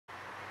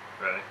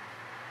Ready?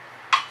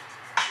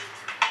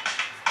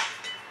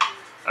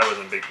 I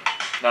wasn't big.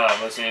 No,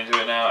 I'm listening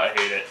to it now. I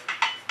hate it.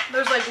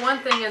 There's like one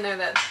thing in there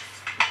that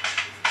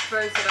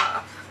throws it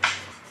off.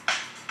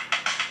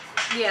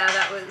 Yeah,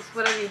 that was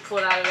whatever you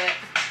pulled out of it.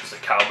 Just a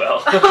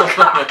cowbell. Oh,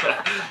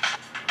 God.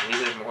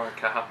 Needed more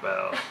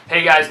cowbell.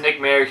 Hey guys, Nick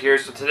Mayer here.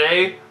 So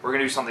today we're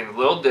gonna do something a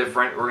little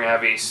different. We're gonna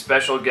have a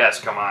special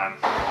guest come on.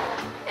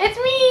 It's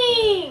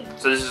me!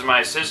 So this is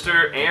my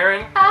sister,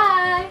 Erin.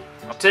 Hi!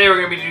 Today we're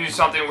gonna be doing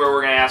something where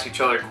we're gonna ask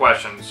each other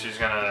questions. She's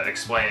gonna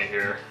explain it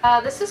here.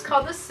 This is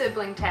called the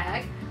sibling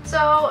tag.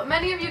 So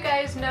many of you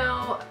guys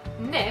know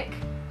Nick,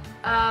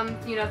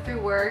 you know,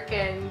 through work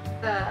and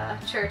the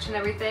church and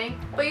everything.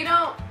 But you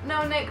don't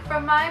know Nick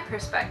from my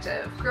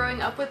perspective,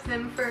 growing up with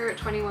him for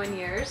 21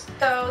 years.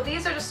 So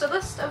these are just a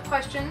list of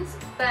questions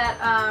that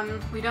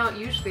we don't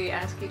usually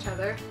ask each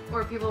other,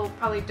 or people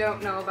probably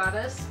don't know about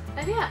us.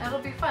 And yeah, it'll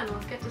be fun. We'll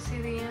get to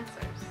see the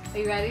answers. Are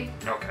you ready?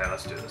 Okay,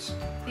 let's do this.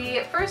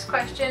 The first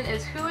question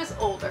is, who is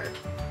older?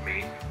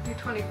 Me. You're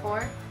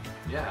 24?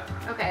 Yeah.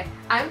 Okay,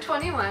 I'm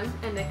 21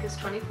 and Nick is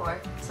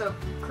 24. So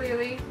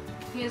clearly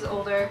he is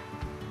older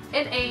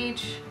in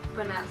age,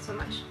 but not so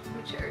much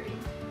maturity.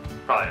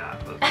 Probably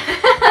not, but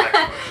next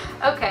question.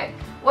 Okay,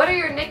 what are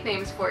your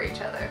nicknames for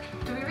each other?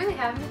 Do we really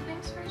have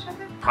nicknames for each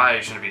other?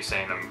 Probably shouldn't be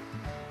saying them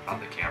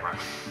on the camera.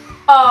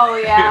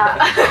 Oh yeah.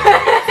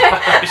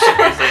 I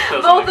shouldn't say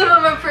those Both on of the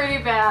them are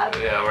pretty bad.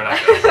 Yeah, we're not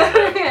gonna say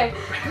that. Okay,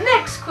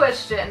 next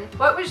question.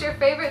 What was your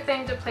favorite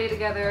thing to play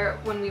together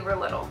when we were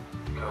little?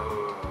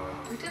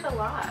 We did a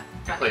lot.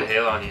 We played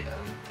Halo on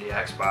the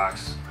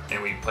Xbox,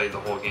 and we played the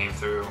whole game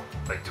through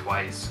like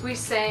twice. We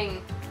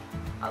sang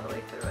all the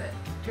way through it.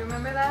 Do you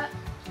remember that?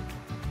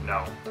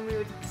 No. When we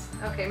would,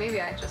 okay, maybe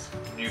I just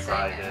You sang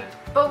probably it.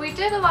 did. But we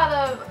did a lot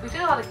of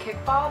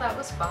kickball. That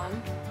was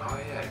fun. Oh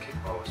yeah,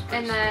 kickball was pretty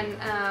And then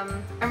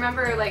I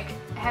remember like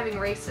having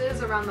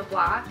races around the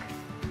block,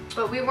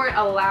 but we weren't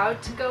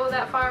allowed to go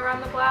that far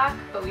around the block,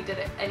 but we did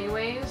it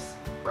anyways.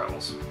 sweet.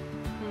 Rebels.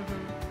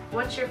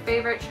 What's your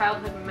favorite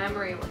childhood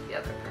memory with the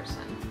other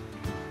person?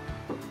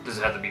 Does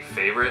it have to be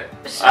favorite?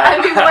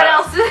 I mean, what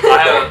else?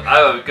 I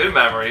have a good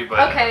memory,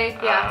 but Okay,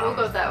 yeah, we'll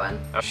go with that one.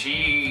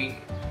 She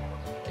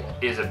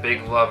is a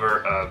big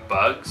lover of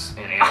bugs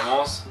and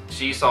animals.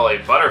 She saw a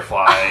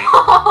butterfly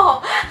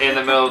in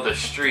the middle of the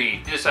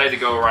street. She decided to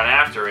go run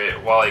after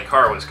it while a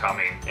car was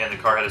coming, and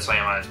the ar had to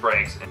slam on its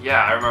brakes. And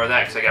yeah, I remember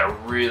that because I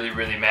got really,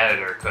 really mad at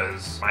her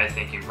because my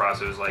thinking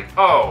process was like,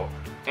 oh,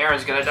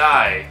 Erin's gonna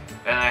die,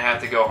 and I have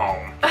to go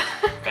home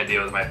and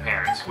deal with my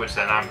parents, which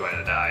then I'm going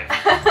to die.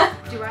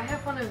 Do I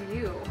have one of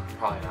you?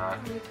 Probably not.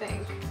 What do you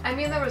think? I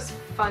mean, there was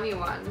funny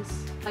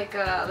ones, like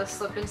the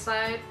slip and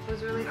slide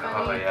was really funny.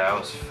 Oh yeah, I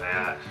was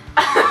fat.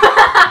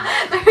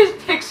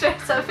 There's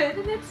pictures of it,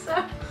 and it's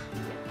so.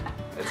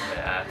 It's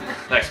bad.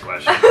 Next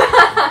question.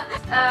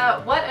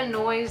 What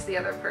annoys the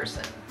other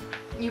person?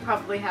 You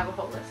probably have a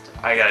whole list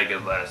of. I got a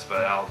good list,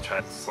 but I'll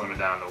try to slim it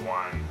down to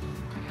one.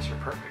 I guess you're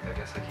perfect. I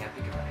guess I can't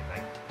think of anything.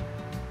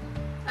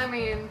 I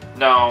mean,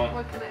 No,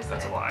 what can I say?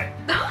 that's a lie.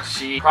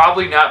 She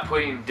probably not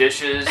putting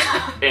dishes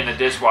in the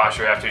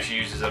dishwasher after she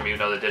uses them, even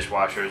though the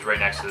dishwasher is right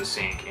next to the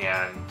sink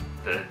and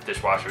the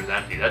dishwasher is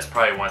empty. That's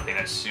probably one thing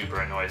that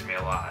super annoys me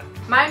a lot.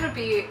 Mine would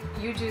be,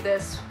 you do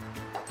this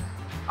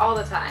all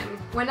the time.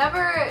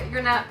 Whenever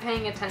you're not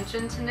paying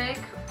attention to Nick,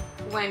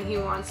 when he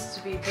wants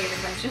to be paid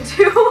attention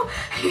to,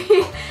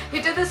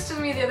 he did this to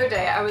me the other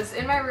day. I was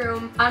in my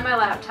room on my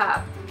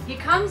laptop. He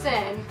comes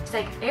in, he's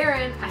like,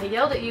 Erin, I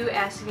yelled at you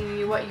asking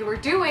you what you were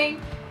doing,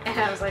 and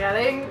I was like,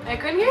 I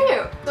couldn't hear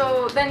you.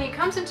 So then he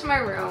comes into my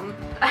room,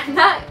 I'm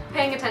not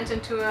paying attention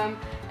to him,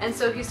 and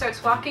so he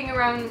starts walking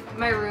around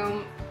my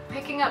room,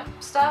 picking up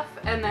stuff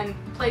and then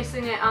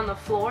placing it on the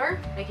floor.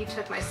 Like he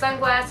took my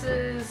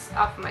sunglasses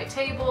off of my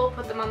table,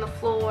 put them on the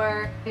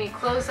floor, any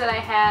clothes that I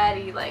had,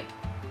 he like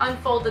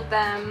unfolded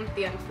them,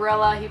 the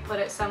umbrella, he put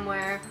it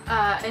somewhere.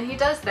 And he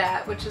does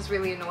that, which is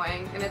really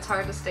annoying, and it's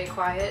hard to stay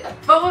quiet.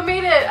 But what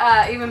made it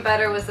even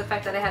better was the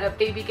fact that I had a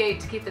baby gate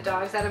to keep the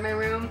dogs out of my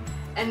room.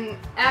 And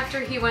after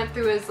he went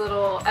through his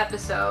little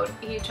episode,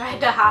 he tried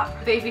to hop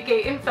the baby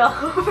gate and fell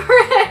over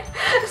it.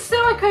 So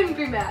I couldn't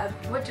be mad.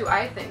 What do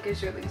I think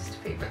is your least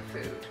favorite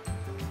food?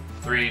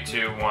 3,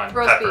 2, 1.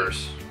 Roast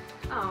Peppers. beef.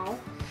 Oh.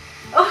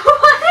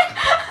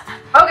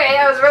 What? Okay,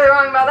 I was really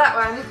wrong about that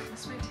one.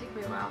 This might take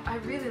me a while. I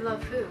really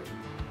love food.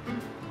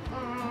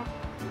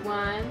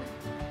 1,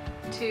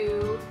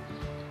 2,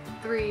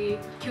 3.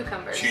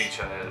 Cucumbers.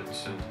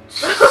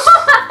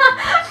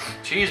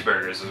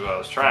 Cheeseburgers is what I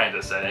was trying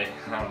to say.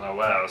 I don't know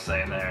what I was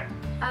saying there.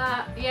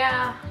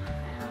 Yeah.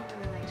 I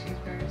don't really like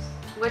cheeseburgers.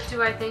 What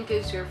do I think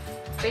is your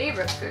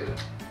favorite food?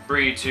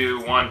 3,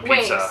 2, 1. Pizza.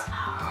 Wings.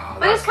 Oh,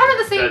 But it's kind of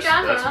the same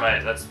genre.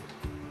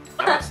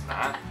 No, it's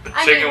not. But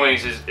I chicken mean-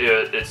 wings is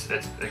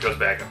it goes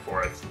back and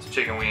forth. It's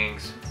chicken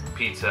wings,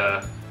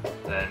 pizza,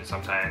 then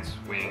sometimes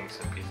wings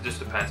and pizza. Just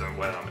depends on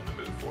what I'm in the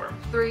mood for.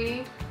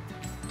 3,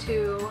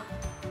 2,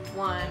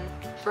 one.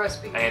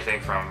 Roast beef. Anything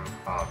from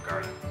Olive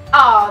Garden.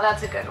 Oh,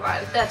 that's a good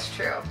one. That's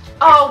true.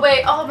 Oh,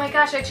 wait. Oh my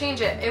gosh, I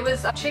changed it. It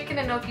was chicken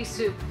enoki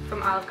soup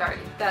from Olive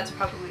Garden. That's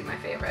probably my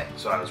favorite.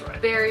 So I was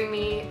right. Bury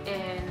me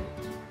in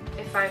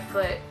a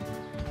 5-foot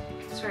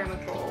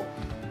ceramic bowl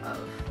of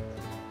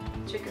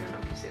chicken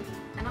enoki soup,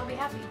 and I'll be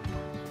happy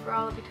for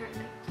all of eternity.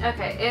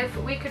 Okay, if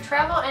we could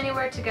travel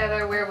anywhere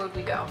together, where would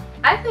we go?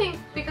 I think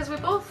because we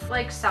both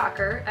like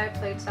soccer. I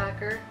played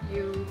soccer.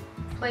 You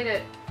played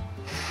it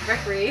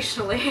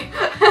recreationally.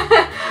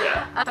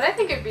 Yeah. But I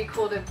think it'd be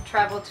cool to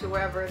travel to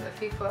wherever the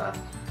FIFA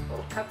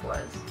World Cup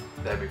was.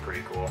 That'd be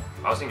pretty cool.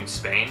 I was thinking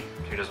Spain.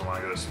 Who doesn't want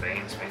to go to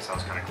Spain? Spain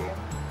sounds kind of cool.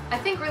 I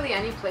think really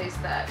any place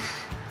that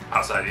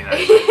Outside the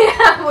United States.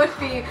 yeah, would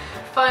be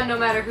fun no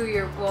matter who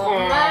you're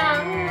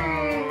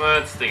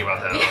Let's think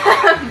about that.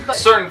 Yeah, but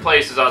Certain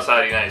places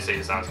outside the United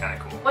States sounds kind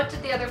of cool. what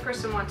did the other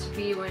person want to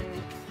be when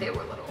they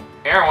were little?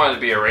 Aaron wanted to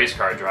be a race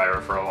car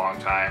driver for a long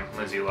time.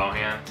 Lindsay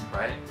Lohan,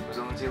 right? Was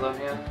it Lindsay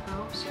Lohan?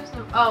 Oh, she was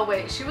no. Oh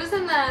wait, she was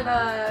in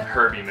that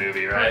Herbie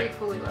movie, right? Herbie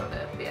Fully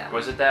Loaded. Yeah.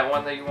 Was it that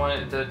one that you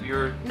wanted, that you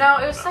were... No,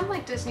 it was some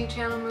like Disney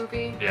Channel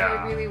movie. Yeah.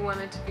 I really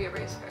wanted to be a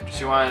race car driver.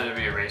 She wanted to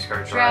be a race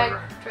car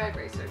driver. Drag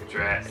racer. to be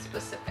Drag.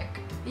 Specific.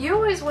 You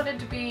always wanted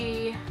to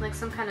be like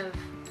some kind of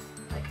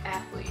like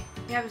athlete.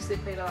 You obviously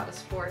played a lot of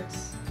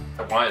sports.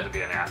 I wanted to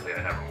be an athlete,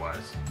 I never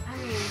was. I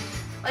mean,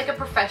 like a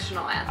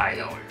professional athlete. I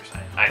know what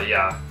you're saying.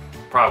 Yeah,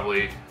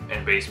 probably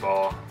in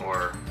baseball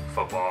or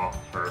football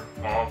or,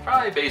 well,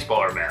 probably baseball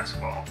or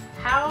basketball.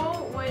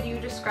 How would you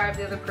describe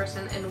the other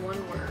person in one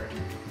word?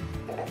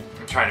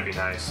 I'm trying to be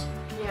nice.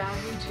 Yeah,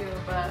 me too,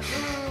 but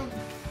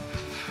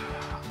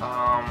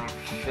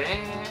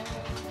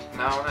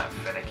No, not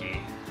finicky.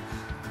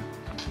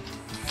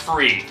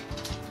 Free.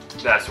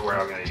 That's the word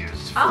I'm gonna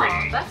use. Free.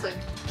 oh, that's a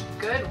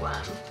good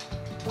one.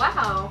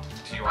 Wow,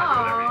 So you want to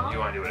do whatever you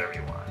want to do whatever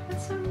you want.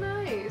 that's so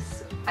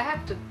nice. I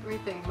have to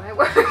rethink my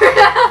word.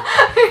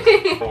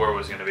 What word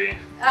was it gonna be?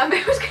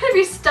 It was gonna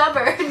be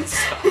stubborn.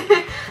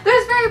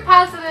 There's very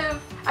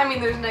positive. I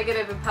mean, there's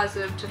negative and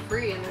positive to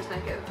free, and there's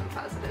negative and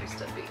positives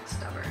to being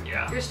stubborn.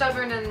 Yeah. You're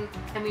stubborn, and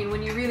I mean,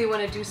 when you really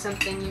want to do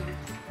something, you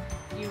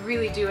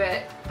really do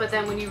it. But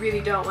then when you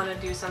really don't want to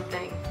do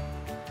something,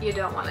 you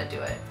don't want to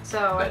do it.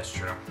 So That's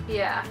true.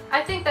 yeah,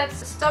 I think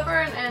that's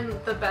stubborn in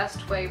the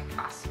best way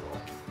possible.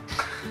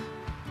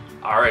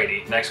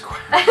 Alrighty, next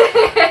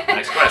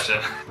next question.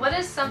 What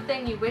is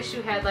something you wish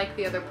you had like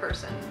the other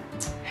person?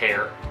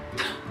 Hair.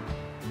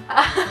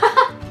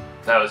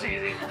 That was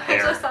easy. I'm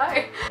Hair. so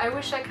sorry. I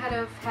wish I could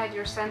have had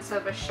your sense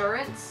of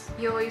assurance.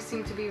 You always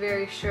seem to be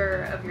very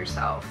sure of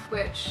yourself,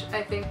 which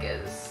I think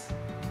is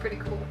pretty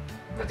cool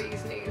with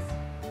these knees.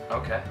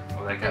 Okay.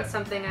 Well, That's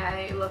something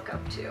I look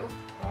up to.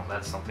 Well,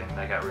 that's something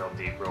that got real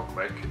deep real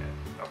quick.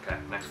 Okay,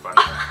 next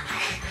question.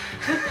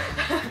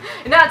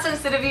 Not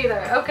sensitive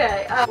either.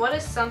 Okay. What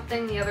is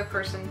something the other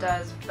person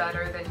does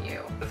better than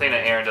you? The thing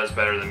that Erin does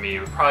better than me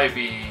would probably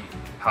be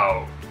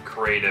how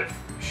creative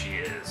she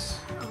is,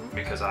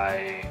 because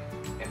I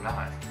am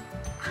not.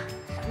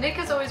 Nick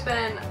has always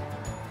been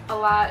a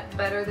lot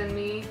better than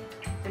me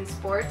in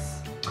sports.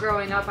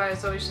 Growing up, I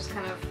was always just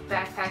kind of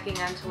backpacking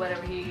onto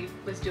whatever he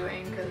was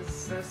doing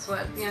because that's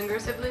what younger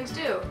siblings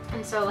do.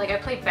 And so, like, I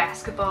played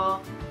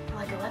basketball for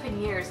like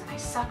 11 years and I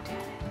sucked at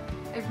it.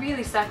 I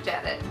really sucked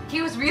at it.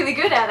 He was really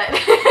good at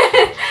it.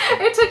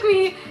 It took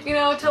me,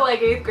 till like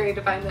 8th grade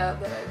to find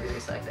out that I really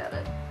sucked at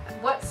it.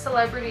 What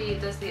celebrity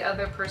does the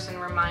other person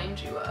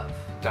remind you of?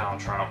 Donald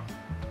Trump,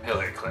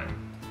 Hillary Clinton.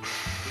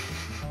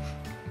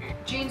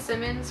 Gene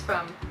Simmons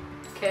from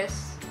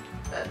Kiss.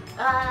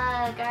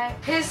 Guy.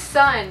 His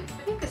son,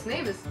 I think his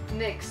name is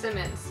Nick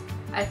Simmons.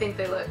 I think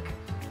they look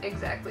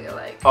exactly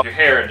alike. Oh, your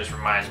hair just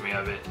reminds me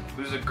of it.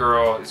 Who's a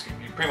girl?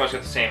 You pretty much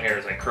got the same hair.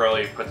 It's like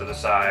curly, put to the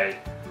side.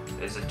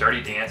 Is it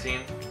Dirty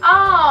Dancing?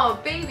 Oh,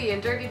 Baby in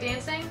Dirty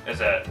Dancing? Is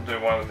that the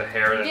one with the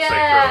hair that's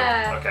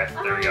Yeah. like curly?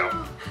 Okay, there we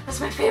go. That's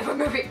my favorite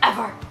movie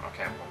ever.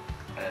 Okay,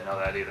 well, I didn't know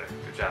that either.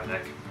 Good job,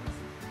 Nick.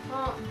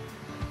 Well,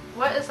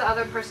 what is the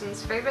other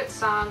person's favorite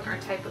song or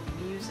type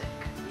of music?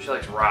 She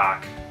likes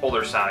rock,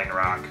 older sounding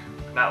rock.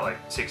 Not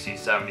like 60s,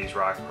 70s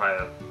rock,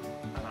 probably,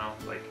 I don't know,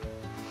 like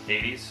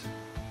 80s.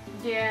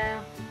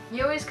 Yeah.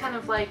 You always kind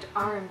of liked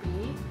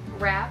R&B,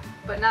 rap,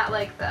 but not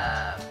like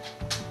the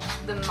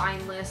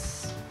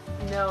mindless,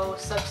 no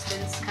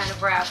substance kind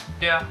of rap.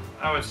 Yeah,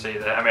 I would say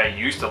that. I mean, I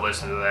used to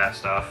listen to that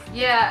stuff.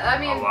 Yeah, I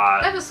mean, A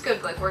lot. that was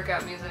good, like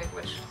workout music,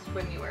 which is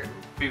when you were...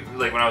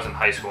 Like when I was in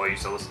high school, I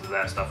used to listen to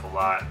that stuff a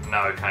lot.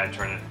 Now it kind of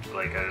turned into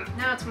like a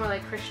Now it's more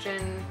like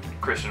Christian.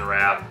 Christian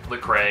rap.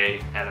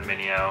 Lecrae,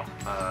 Adaminio,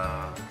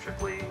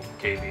 Tripoli,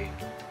 KB.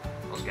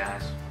 Those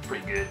guys,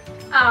 pretty good.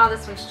 Oh,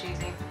 this one's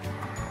cheesy.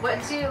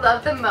 What do you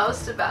love the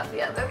most about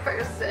the other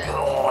person?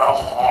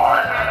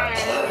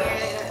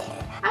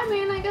 I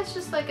mean, I guess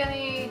just like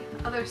any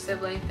other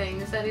sibling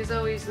things, that he's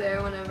always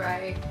there whenever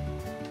I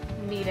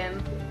need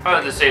him. I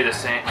would have to say the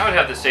same. I would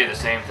have to say the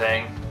same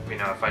thing.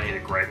 If I need to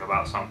gripe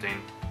about something,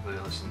 they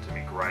listen to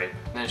me gripe.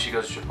 And then she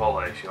goes to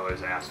Chipotle. She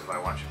always asks if I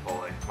want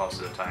Chipotle most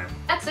of the time.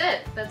 That's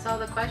it. That's all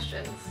the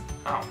questions.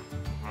 Oh,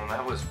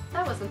 Well,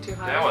 that wasn't too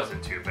hard. That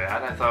wasn't too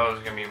bad. I thought it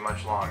was gonna be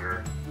much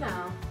longer. No.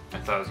 I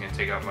thought it was gonna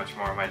take up much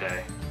more of my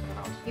day.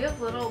 You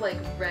have little like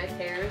red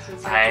hairs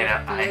inside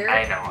your beard.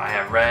 I know. I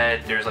have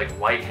red. There's like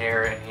white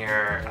hair in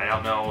here. I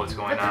don't know what's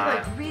going on. But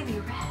they're like really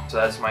red. So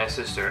that's my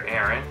sister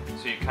Erin.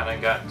 So you kind of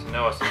got to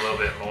know us a little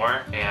bit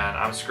more. And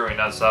I'm screwing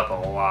us up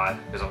a lot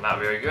because I'm not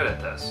very good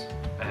at this.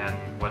 And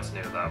what's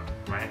new though,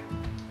 right?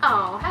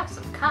 Oh, have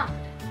some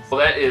confidence. Well,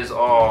 that is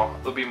all.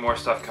 There'll be more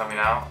stuff coming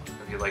out.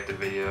 If you like the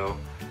video,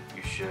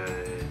 you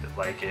should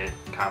like it,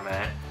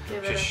 comment,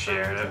 just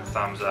share it,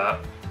 thumbs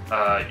up.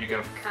 You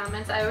can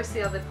comments. I always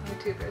see all the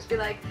YouTubers be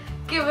like,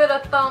 give it a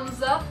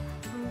thumbs up.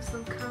 Leave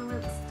some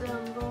comments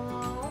down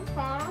below.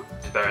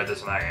 It's better at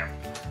this than I am.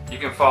 You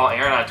can follow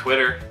Erin on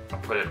Twitter. I'll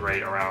put it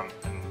right around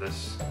in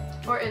this.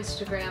 Or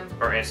Instagram.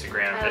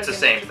 It's the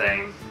same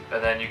thing.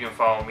 And then you can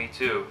follow me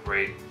too,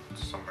 right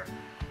somewhere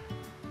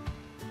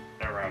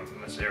around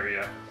in this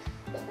area,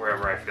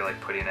 wherever I feel like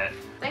putting it.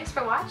 Thanks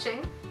for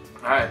watching.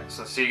 Alright,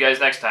 so see you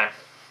guys next time.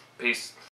 Peace.